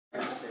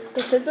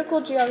The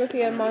physical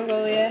geography of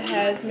Mongolia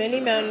has many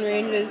mountain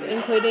ranges,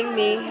 including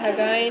the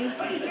Hagain,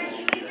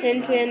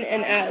 Hinton,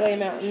 and Atlay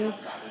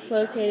mountains,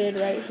 located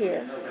right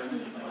here.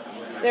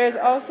 There's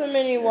also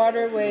many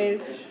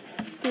waterways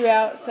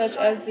throughout, such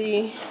as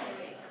the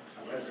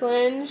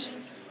Swinge,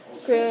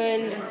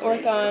 Kruin,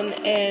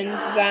 Orthon, and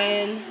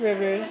Zion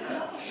rivers.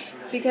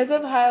 Because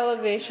of high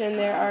elevation,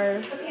 there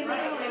are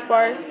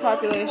sparse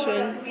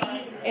population.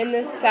 In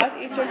the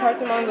southeastern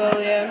parts of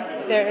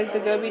Mongolia, there is the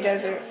Gobi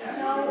Desert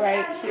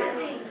right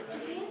here.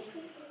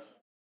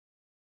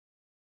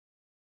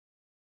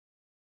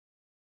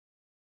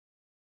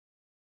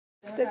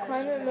 The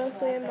climate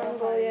mostly in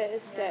Mongolia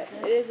is steppe.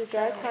 It is a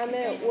dry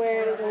climate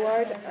where it is a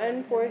large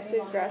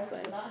unforested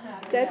grassland.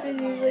 Steppe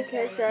is usually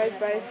characterized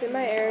by a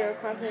semi-arid or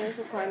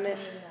continental climate,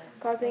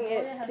 causing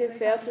it to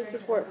fail to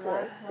support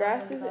forests.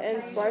 Grasses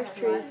and sparse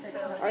trees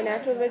are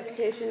natural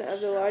vegetation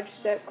of the large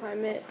steppe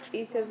climate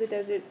east of the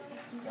deserts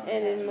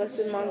and in most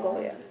of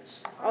Mongolia.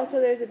 Also,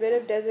 there's a bit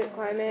of desert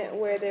climate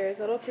where there is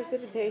little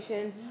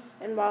precipitation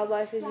and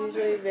wildlife is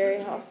usually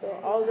very hostile,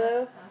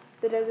 although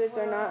the deserts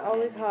are not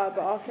always hot,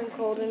 but often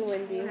cold and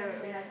windy.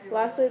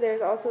 Lastly, there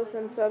is also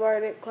some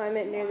subarctic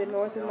climate near the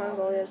north of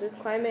Mongolia. This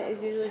climate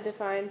is usually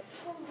defined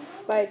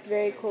by its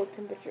very cold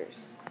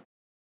temperatures.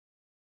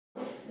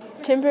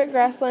 Temperate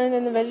grassland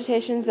in the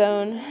vegetation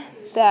zone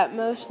that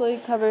mostly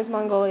covers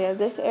Mongolia.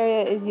 This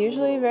area is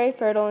usually very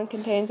fertile and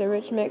contains a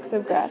rich mix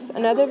of grass.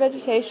 Another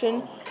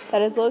vegetation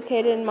that is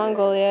located in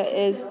Mongolia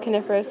is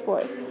coniferous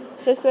forest.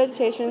 This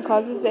vegetation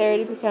causes the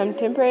area to become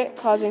temperate,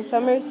 causing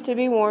summers to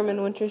be warm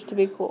and winters to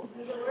be cool.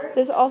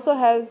 This also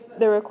has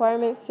the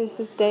requirements to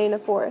sustain a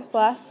forest.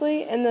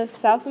 Lastly, in the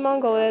south of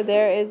Mongolia,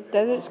 there is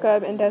desert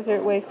scrub and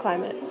desert waste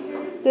climate.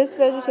 This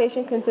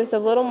vegetation consists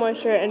of little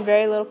moisture and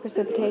very little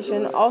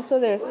precipitation. Also,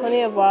 there is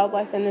plenty of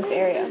wildlife in this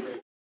area.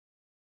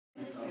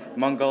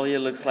 Mongolia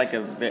looks like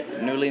a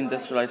newly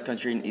industrialized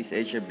country in East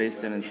Asia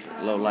based on its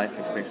low life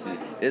expectancy.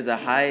 It is a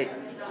high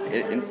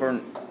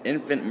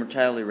infant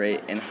mortality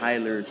rate and high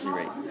literacy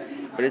rate,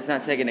 but it's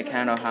not taking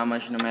account of how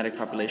much nomadic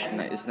population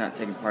is not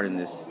taking part in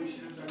this.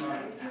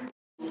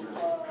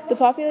 The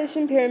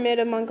population pyramid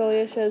of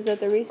Mongolia shows that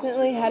there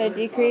recently had a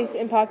decrease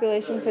in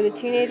population for the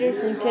teenagers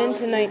from 10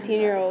 to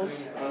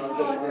 19-year-olds.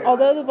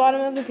 Although the bottom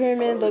of the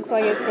pyramid looks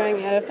like it's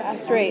growing at a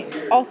fast rate.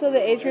 Also,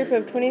 the age group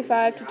of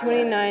 25 to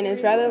 29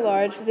 is rather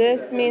large.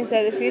 This means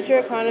that the future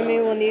economy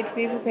will need to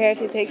be prepared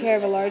to take care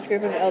of a large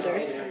group of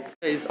elders.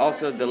 It is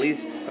also the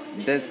least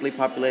densely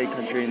populated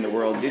country in the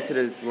world due to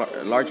this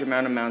large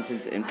amount of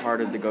mountains and part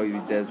of the Gobi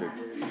Desert.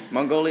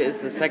 Mongolia is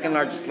the second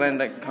largest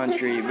landlocked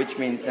country, which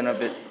means none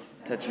of it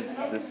touches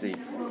the sea.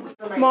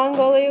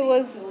 Mongolia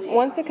was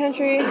once a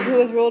country who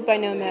was ruled by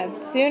nomads.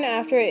 Soon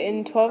after,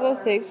 in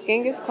 1206,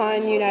 Genghis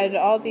Khan united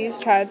all these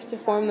tribes to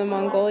form the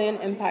Mongolian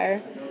Empire,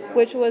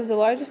 which was the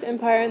largest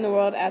empire in the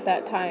world at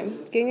that time.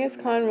 Genghis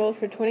Khan ruled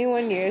for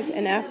 21 years,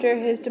 and after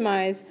his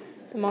demise,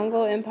 the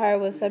Mongol Empire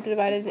was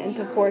subdivided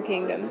into 4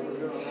 kingdoms.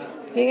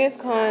 Genghis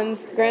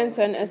Khan's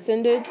grandson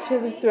ascended to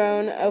the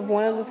throne of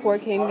one of the 4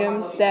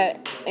 kingdoms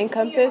that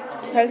encompassed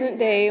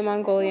present-day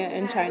Mongolia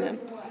and China.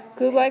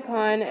 Kublai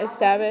Khan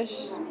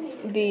established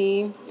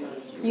the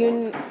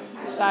Yuan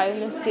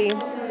dynasty.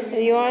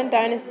 The Yuan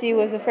dynasty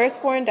was the first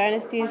foreign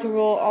dynasty to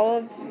rule all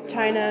of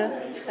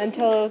China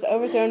until it was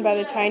overthrown by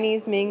the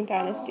Chinese Ming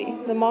dynasty.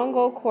 The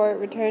Mongol court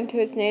returned to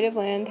its native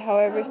land.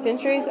 However,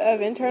 centuries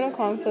of internal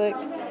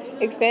conflict,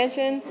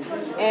 expansion,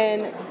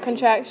 and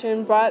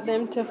contraction brought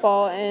them to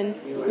fall in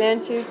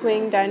Manchu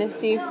Qing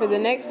dynasty. For the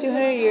next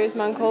 200 years,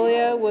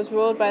 Mongolia was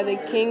ruled by the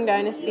Qing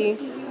dynasty.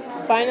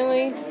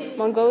 Finally,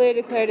 Mongolia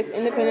declared its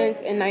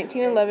independence in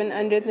 1911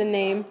 under the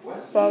name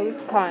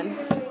Khan.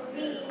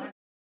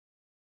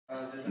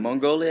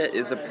 Mongolia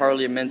is a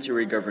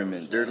parliamentary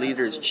government. Their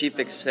leader is Chief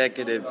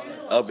Executive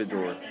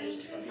Albador.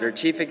 Their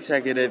chief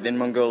executive in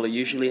Mongolia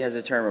usually has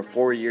a term of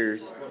 4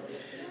 years.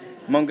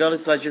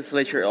 Mongolia's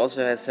legislature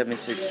also has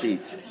 76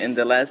 seats, and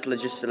the last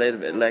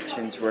legislative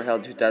elections were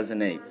held in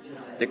 2008.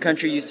 The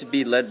country used to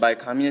be led by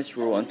communist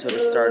rule until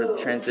the start of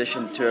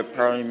transition to a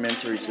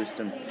parliamentary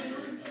system.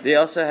 They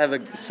also have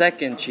a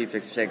second chief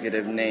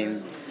executive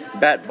named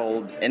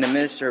Batbold and a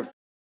minister of.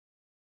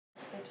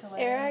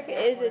 Arak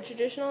is a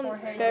traditional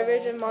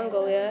beverage of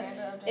Mongolia.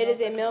 It is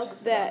a milk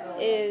that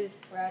is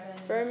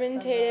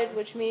fermented,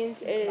 which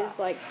means it is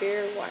like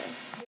beer or wine.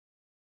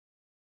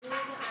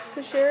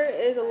 Kashur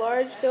is a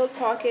large filled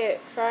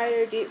pocket, fried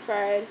or deep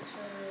fried,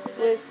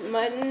 with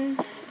mutton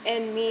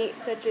and meat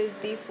such as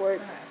beef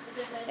pork,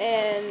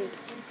 and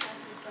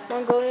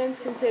Mongolians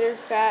consider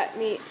fat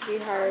meat to be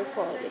higher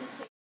quality.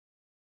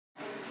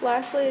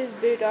 Lastly is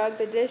budog,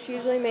 the dish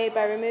usually made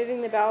by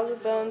removing the bowels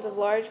of bones of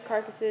large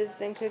carcasses,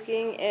 then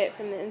cooking it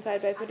from the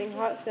inside by putting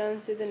hot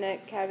stones through the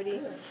neck cavity,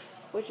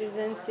 which is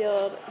then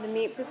sealed. The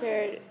meat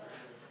prepared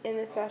in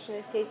this fashion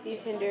is tasty,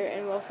 tender,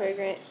 and well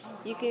fragrant.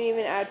 You can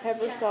even add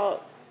pepper,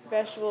 salt,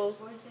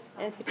 vegetables,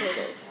 and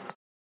potatoes.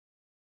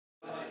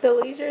 The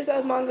leisures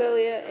of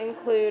Mongolia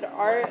include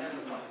art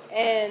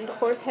and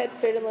horsehead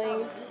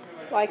fiddling,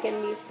 like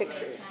in these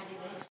pictures.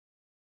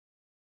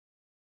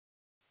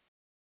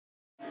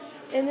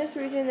 In this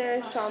region there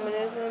is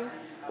shamanism,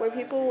 where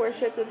people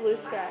worship the blue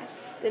sky.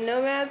 The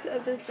nomads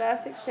of this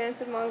vast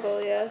expanse of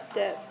Mongolia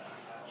steppes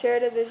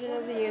shared a vision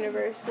of the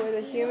universe where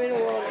the human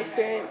world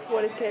experienced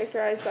what is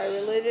characterized by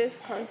religious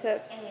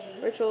concepts,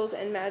 rituals,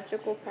 and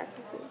magical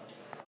practices.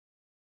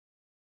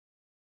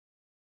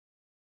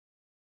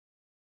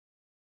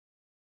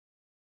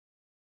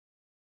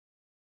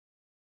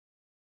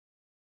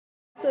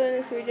 Also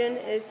in this region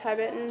is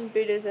Tibetan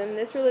Buddhism.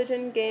 This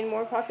religion gained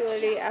more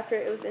popularity after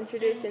it was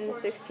introduced in the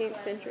 16th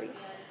century.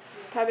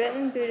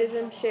 Tibetan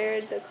Buddhism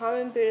shared the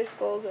common Buddhist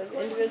goals of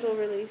individual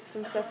release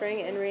from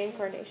suffering and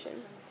reincarnation.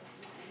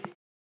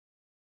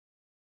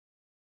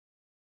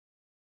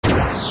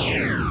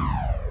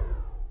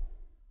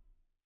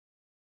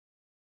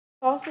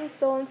 Also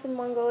stolen from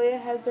Mongolia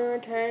has been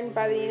returned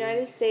by the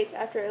United States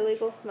after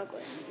illegal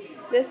smuggling.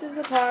 This is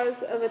the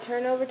cause of a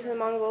turnover to the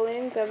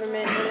Mongolian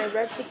government in a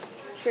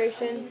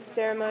repatriation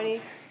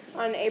ceremony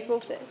on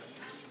April 5th.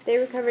 They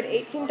recovered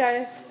 18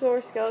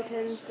 dinosaur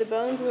skeletons. The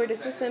bones were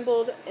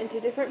disassembled into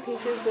different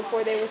pieces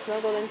before they were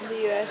smuggled into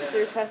the U.S.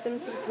 through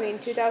customs between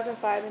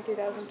 2005 and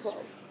 2012.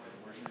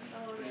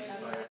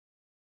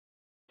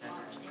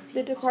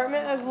 The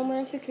Department of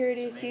Homeland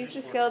Security seized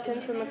the skeleton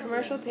from a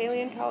commercial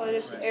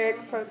paleontologist,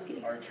 Eric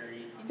Probke,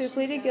 who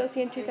pleaded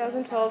guilty in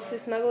 2012 to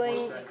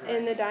smuggling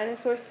in the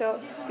dinosaur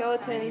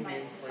skeletons.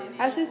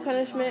 As his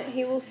punishment,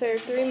 he will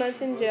serve 3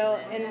 months in jail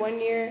and 1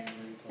 year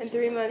and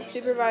 3 months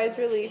supervised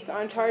release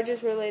on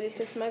charges related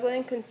to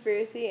smuggling,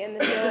 conspiracy, and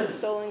the sale of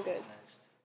stolen goods.